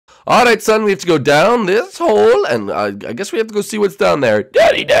All right, son, we have to go down this hole, and I guess we have to go see what's down there.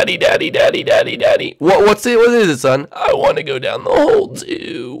 Daddy, daddy, daddy, daddy, daddy, daddy. What is it, son? I want to go down the hole,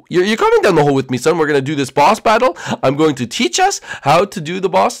 too. You're coming down the hole with me, son. We're going to do this boss battle. I'm going to teach us how to do the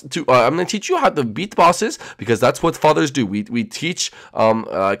boss. I'm going to teach you how to beat bosses, because that's what fathers do. We teach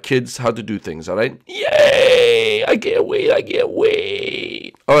kids how to do things, all right? Yay! I can't wait. I can't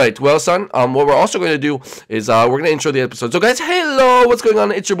wait. All right, well, son, what we're also going to do is we're going to intro the episode. So, guys, hello. What's going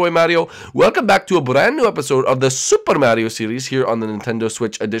on? It's your boy, Mario. Welcome back to a brand new episode of the Super Mario series here on the Nintendo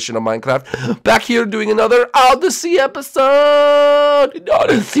Switch edition of Minecraft. Back here doing another Odyssey episode.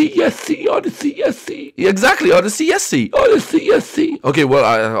 Odyssey, yes, Odyssey, yes. Exactly, Odyssey, yes. Odyssey, yes. Okay, well,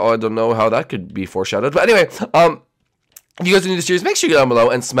 I don't know how that could be foreshadowed. But anyway, if you guys are new to the series, make sure you get down below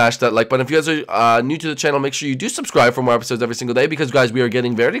and smash that like button. If you guys are new to the channel, make sure you do subscribe for more episodes every single day, because, guys, we are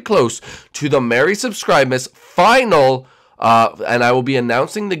getting very close to the Merry Subscribers final, and I will be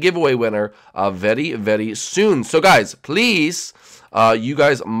announcing the giveaway winner very, very soon. So, guys, please, you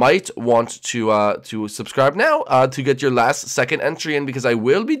guys might want to subscribe now to get your last second entry in, because I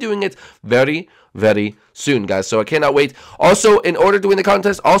will be doing it very, very soon, guys. So I cannot wait. Also, in order to win the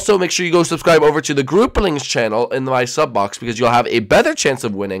contest, also make sure you go subscribe over to the Grouplings channel in my sub box, because you'll have a better chance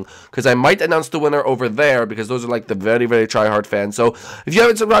of winning, because I might announce the winner over there, because those are like the very, very try-hard fans. So if you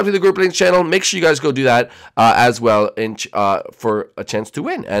haven't subscribed to the Grouplings channel, make sure you guys go do that as well for a chance to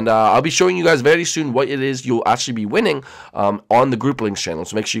win. And I'll be showing you guys very soon what it is you'll actually be winning on the Grouplings channel.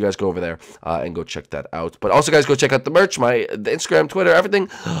 So make sure you guys go over there and go check that out. But also, guys, go check out the merch, the Instagram, Twitter, everything.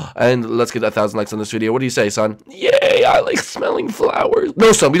 And let's get 1,000 likes on this video. What do you say, son? Yay, I like smelling flowers.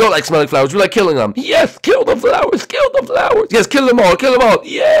 No, son, we don't like smelling flowers. We like killing them. Yes, kill the flowers. Kill the flowers. Yes, kill them all. Kill them all.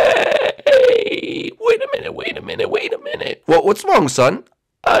 Yay. Wait a minute. Wait a minute. Wait a minute. What's wrong, son?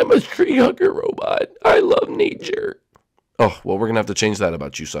 I'm a tree hugger robot. I love nature. Oh, well, we're going to have to change that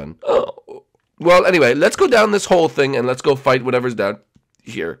about you, son. Oh. Well, anyway, let's go down this whole thing and let's go fight whatever's down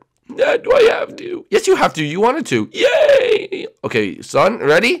here. Dad, do I have to? Yes, you have to. You wanted to. Yay! Okay, son,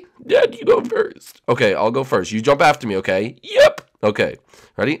 ready? Dad, you go first. Okay, I'll go first. You jump after me, okay? Yep. Okay.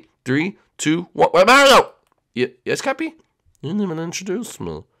 Ready? 3, 2, 1. Wait, Mario! Yes, Cappy? You didn't even introduce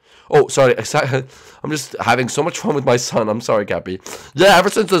me. Oh, sorry. I'm just having so much fun with my son. I'm sorry, Cappy. Yeah, ever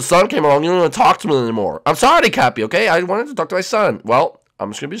since the son came along, you don't want to talk to me anymore. I'm sorry, Cappy, okay? I wanted to talk to my son. Well, I'm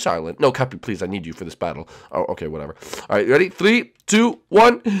just going to be silent. No, Cappy, please, I need you for this battle. Oh, okay, whatever. All right, ready? 3, 2,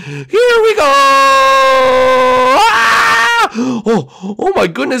 1. Here we go! Ah! Oh my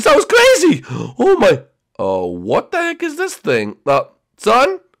goodness, that was crazy! Oh, my. Oh, what the heck is this thing?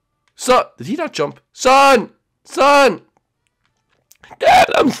 Son? Son? Did he not jump? Son! Son! Dad,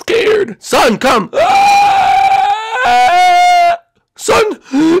 I'm scared. Son, come! Ah! Son!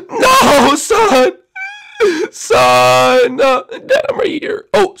 No, son! Son! Dad, I'm right here.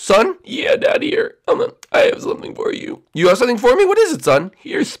 Oh, son? Yeah, Dad, here. I have something for you. You have something for me? What is it, son?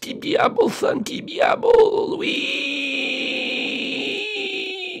 Here's Keepy Apple, son. Keepy Apple. Wee.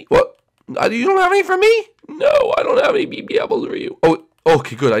 What? You don't have any for me? No, I don't have any Peepy Apples for you. Oh,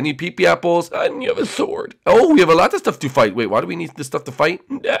 okay, good. I need Peepy Apples. And you have a sword. Oh, we have a lot of stuff to fight. Wait, why do we need this stuff to fight?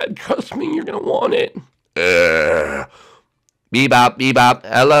 Dad, trust me, you're going to want it. Bebop, bebop.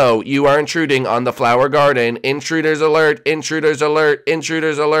 Hello, you are intruding on the flower garden. Intruders alert, intruders alert,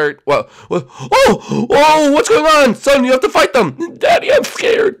 intruders alert. What? Oh, what's going on? Son, you have to fight them. Daddy, I'm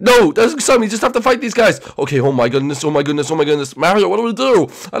scared. No, son, you just have to fight these guys. Okay, oh my goodness, oh my goodness, oh my goodness. Mario, what do we do?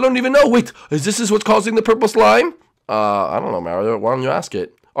 I don't even know. Wait, is this what's causing the purple slime? I don't know, Mario. Why don't you ask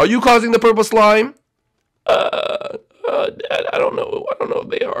it? Are you causing the purple slime? Dad, I don't know. I don't know if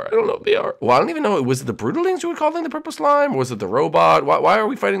they are. I don't know if they are. Well, I don't even know. Was it the Brutalings who were calling the purple slime? Or was it the robot? Why are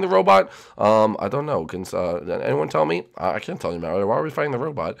we fighting the robot? I don't know. Can anyone tell me? I can't tell you, Mario. Why are we fighting the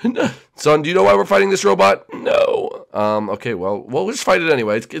robot? Son, do you know why we're fighting this robot? No. Okay, well, we'll just fight it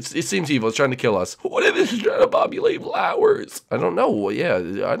anyway. It seems evil. It's trying to kill us. What if this is trying to populate flowers? I don't know. Well, yeah,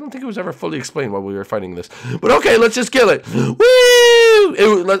 I don't think it was ever fully explained why we were fighting this. But okay, let's just kill it. Woo!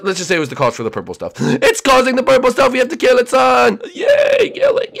 Let's just say it was the cause for the purple stuff. It's causing the purple stuff. We have to kill it, son. Yay!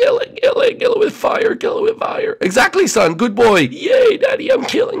 Kill it, kill it, kill it, kill it with fire, kill it with fire. Exactly, son. Good boy. Yay, Daddy, I'm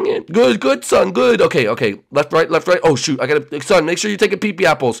killing it. Good, son. Good. Okay. Left, right. Oh, shoot. I gotta, son, make sure you take a Peepy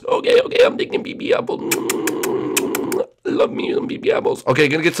Apples. Okay, I'm taking Peepy Apple. Love me some Peepy Apples. Okay,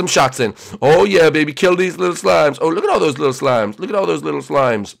 gonna get some shots in. Oh, yeah, baby. Kill these little slimes. Oh, look at all those little slimes. Look at all those little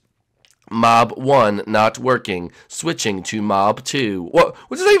slimes. Mob 1 not working. Switching to Mob 2. What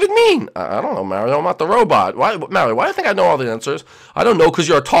does that even mean? I don't know, Mario. I'm not the robot. Why, Mario? Why do you think I know all the answers? I don't know, because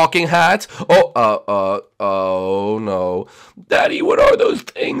you're a talking hat. Oh no, Daddy, what are those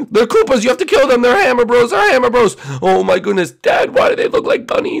things? They're Koopas. You have to kill them. They're Hammer Bros. They're Hammer Bros. Oh my goodness, Dad, why do they look like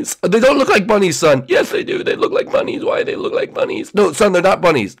bunnies? They don't look like bunnies, son. Yes, they do. They look like bunnies. Why do they look like bunnies? No, son, they're not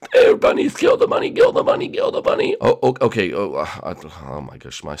bunnies. They're bunnies. Kill the bunny. Kill the bunny. Kill the bunny. Oh, okay. Oh my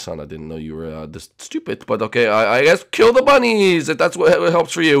gosh, my son, I didn't know you were this stupid, but okay, I guess kill the bunnies if that's what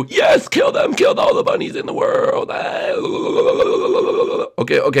helps for you. Yes, kill them. Kill all the bunnies in the world.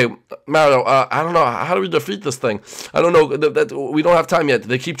 Okay, Mario, I don't know. How do we defeat this thing? I don't know. We don't have time yet.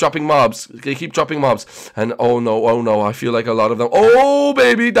 They keep dropping mobs. And oh no, I feel like a lot of them. Oh,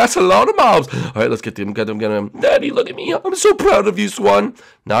 baby, that's a lot of mobs. All right, let's get them. Daddy, look at me. I'm so proud of you, Swan.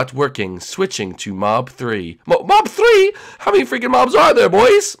 Not working. Switching to Mob 3. Mob 3? How many freaking mobs are there,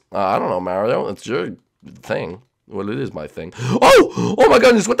 boys? I don't know, Mario. It's your thing. Well, it is my thing. Oh my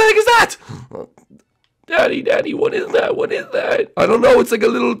goodness, what the heck is that? Daddy, what is that? What is that? I don't know. It's like a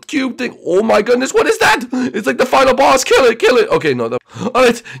little cube thing. Oh my goodness, what is that? It's like the final boss. Kill it. Okay, no. All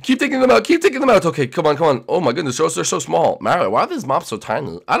right, keep taking them out. Okay, come on. Oh my goodness, they're so small. Mario, why are these mobs so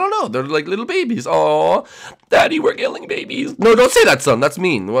tiny? I don't know. They're like little babies. Oh, Daddy, we're killing babies. No, don't say that, son. That's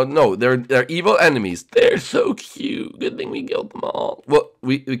mean. Well, no, they're evil enemies. They're so cute. Good thing we killed them all. Well,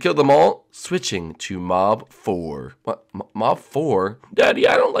 we killed them all. Switching to Mob 4. What? Mob 4? Daddy,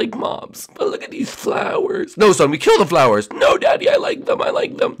 I don't like mobs. But look at these flowers. No, son, we kill the flowers. No, Daddy, I like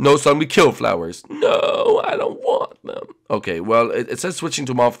them. No, son, we kill flowers. No, I don't want them. Okay, well, it says switching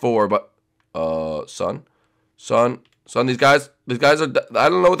to Mob 4, but, son, these guys are, I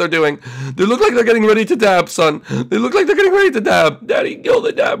don't know what they're doing. They look like they're getting ready to dab, son. Daddy, kill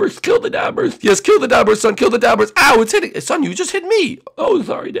the dabbers. Yes, kill the dabbers, son. Kill the dabbers. Ow, it's hitting. Son, you just hit me. Oh,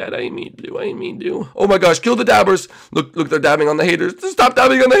 sorry, Dad. I didn't mean to. Oh my gosh, kill the dabbers. Look, they're dabbing on the haters. Stop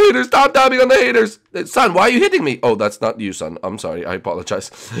dabbing on the haters. Son, why are you hitting me? Oh, that's not you, son. I'm sorry. I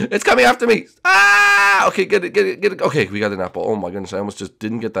apologize. It's coming after me. Ah! Okay, get it. Okay, we got an apple. Oh my goodness, I almost just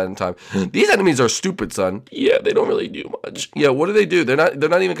didn't get that in time. These enemies are stupid, son. Yeah, they don't really do much. Yeah, what do they do? They're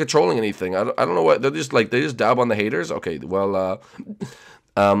not even controlling anything. I don't know what. They're just like, they just dab on the haters. Okay, well,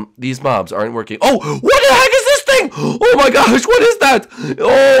 these mobs aren't working. Oh, what the heck is this thing? Oh my gosh, what is that?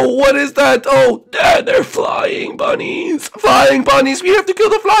 Oh, what is that? Oh, Dad, they're flying bunnies. We have to kill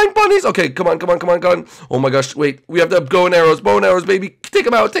the flying bunnies. Okay, come on. Oh my gosh, wait, we have to have bow and arrows, baby. Take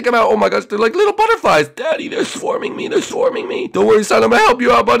them out. Oh my gosh, they're like little butterflies. Daddy, they're swarming me. Don't worry, son, I'm gonna help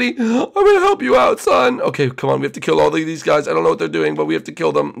you out, buddy. I'm gonna help you out, son. Okay, come on, we have to kill all of these guys. I don't know what they're doing, but we have to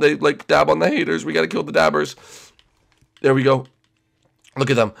kill them. They like dab on the haters. We gotta kill the dabbers. There we go. Look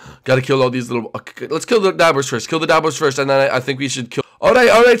at them. Gotta kill all these little... Okay, let's kill the dabbers first. And then I think we should kill...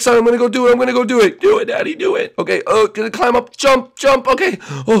 Alright, son. I'm gonna go do it. Do it, Daddy. Do it. Okay. Gonna climb up. Jump. Okay.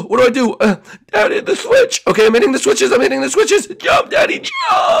 Oh, what do I do? Daddy, the switch. Okay, I'm hitting the switches. Jump, Daddy.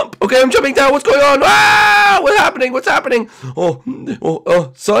 Jump. Okay, I'm jumping down. What's going on? Ah! What's happening?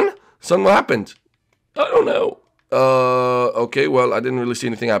 Son? Son, what happened? I don't know. Okay, well, I didn't really see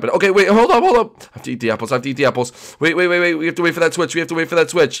anything happen. Okay, wait, hold up. I have to eat the apples. Wait. We have to wait for that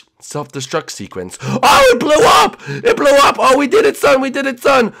switch. Self-destruct sequence. Oh, it blew up. Oh, we did it,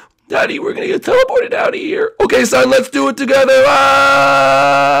 son. Daddy, we're gonna get teleported out of here. Okay, son, let's do it together.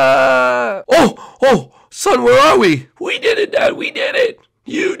 Ah! Oh, son, where are we? We did it, Dad. We did it.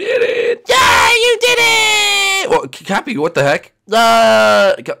 You did it. Yeah, you did it. Well, Cappy, what the heck?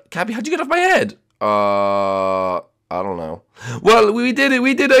 Cappy, how'd you get off my head? I don't know. Well, we did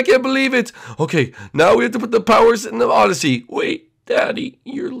it. I can't believe it. Okay, now we have to put the powers in the Odyssey. Wait, Daddy,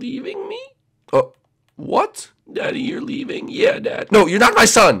 you're leaving me? What? Daddy, you're leaving. Yeah, Dad. No, you're not my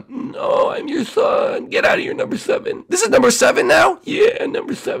son. No, I'm your son. Get out of here, number 7. This is number 7 now? Yeah,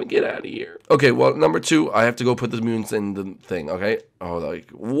 number 7. Get out of here. Okay, well, number 2, I have to go put the moons in the thing, okay? Oh, like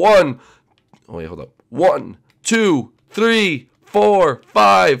 1. Oh, wait, hold up. 1, 2, 3, 4,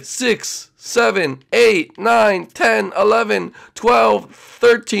 5, 6, 7, 8, 9, 10, 11, 12,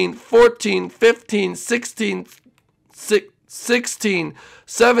 13, 14, 15, 16, 16,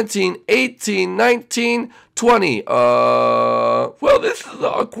 17, 18, 19, 20. Well, this is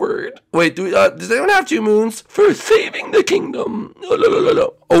awkward. Wait, does anyone have 2 moons? For saving the kingdom.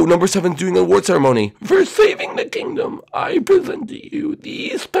 Oh, number 7 doing the award ceremony. For saving the kingdom, I present to you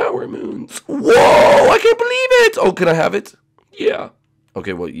these power moons. Whoa, I can't believe it. Oh, can I have it? Yeah.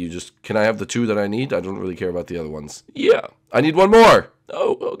 Okay, well, can I have the 2 that I need? I don't really care about the other ones. Yeah. I need 1 more.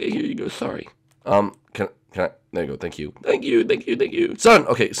 Oh, okay, here you go, sorry. Can I, there you go, thank you. Thank you. Son,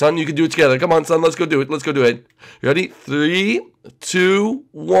 okay, son, you can do it together. Come on, son, let's go do it. You ready? 3, 2,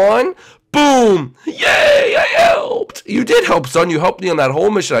 1. Boom! Yay! I helped! You did help, son. You helped me on that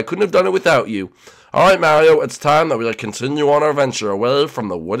whole mission. I couldn't have done it without you. Alright, Mario, it's time that we continue on our venture away from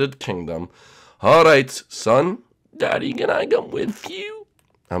the Wooded Kingdom. Alright, son. Daddy, can I come with you?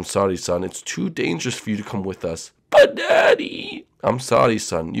 I'm sorry, son. It's too dangerous for you to come with us. But, Daddy... I'm sorry,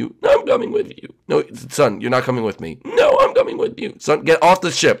 son. I'm coming with you. No, son, you're not coming with me. No, I'm coming with you. Son, get off the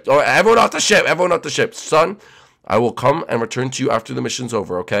ship. All right, everyone off the ship. Everyone off the ship. Son, I will come and return to you after the mission's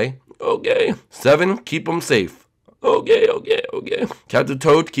over, okay? Okay. 7, keep them safe. Okay. Captain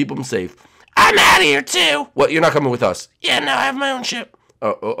Toad, keep them safe. I'm out of here, too. What, you're not coming with us? Yeah, no, I have my own ship.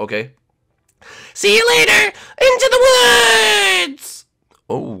 Oh, okay. See you later. Into the woods.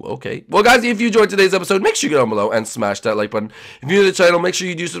 Oh, okay. Well, guys, if you enjoyed today's episode, make sure you go down below and smash that like button. If you're new to the channel, make sure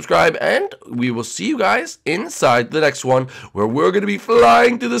you do subscribe, and we will see you guys inside the next one, where we're going to be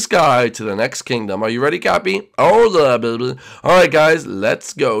flying to the sky to the next kingdom. Are you ready, Cappy? Oh, blah, blah. All right, guys,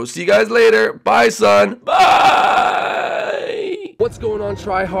 let's go. See you guys later. Bye, son. Bye. What's going on,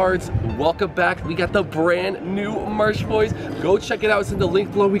 tryhards? Welcome back. We got the brand new merch, boys. Go check it out. It's in the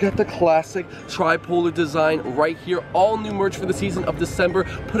link below. We got the classic tripolar design right here. All new merch for the season of December.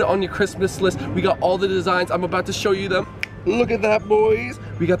 Put it on your Christmas list. We got all the designs. I'm about to show you them. Look at that, boys.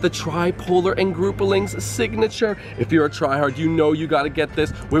 We got the Tripolar and Groupalings signature. If you're a tryhard, you know you gotta get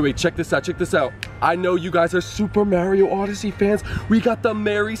this. Wait, check this out. I know you guys are Super Mario Odyssey fans. We got the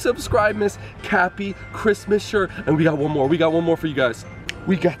Merry Subscribe-Miss Cappy Christmas shirt. And we got one more for you guys.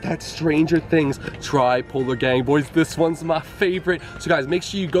 We got that Stranger Things Tripolar gang, boys. This one's my favorite. So guys, make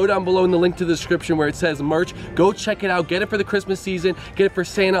sure you go down below in the link to the description where it says merch. Go check it out. Get it for the Christmas season. Get it for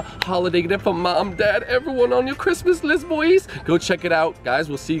Santa, holiday. Get it for mom, dad, everyone on your Christmas list, boys. Go check it out. Guys,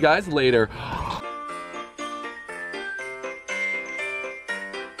 we'll see you guys later.